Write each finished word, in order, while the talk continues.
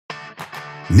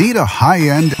Need a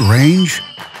high-end range?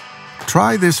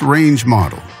 Try this range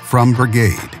model from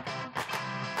Brigade.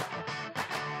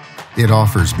 It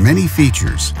offers many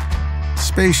features: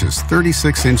 spacious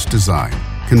 36-inch design,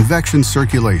 convection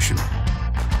circulation,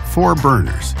 4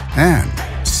 burners, and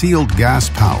sealed gas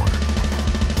power.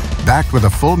 Backed with a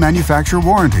full manufacturer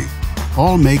warranty,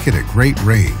 all make it a great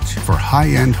range for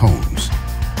high-end homes.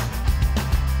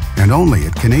 And only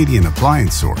at Canadian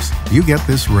Appliance Source, you get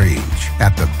this range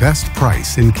at the best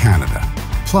price in Canada.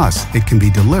 Plus, it can be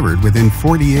delivered within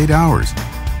 48 hours.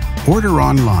 Order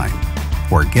online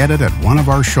or get it at one of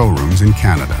our showrooms in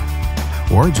Canada.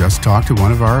 Or just talk to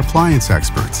one of our appliance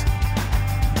experts.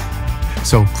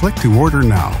 So click to order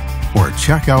now or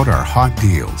check out our hot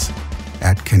deals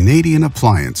at Canadian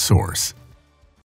Appliance Source.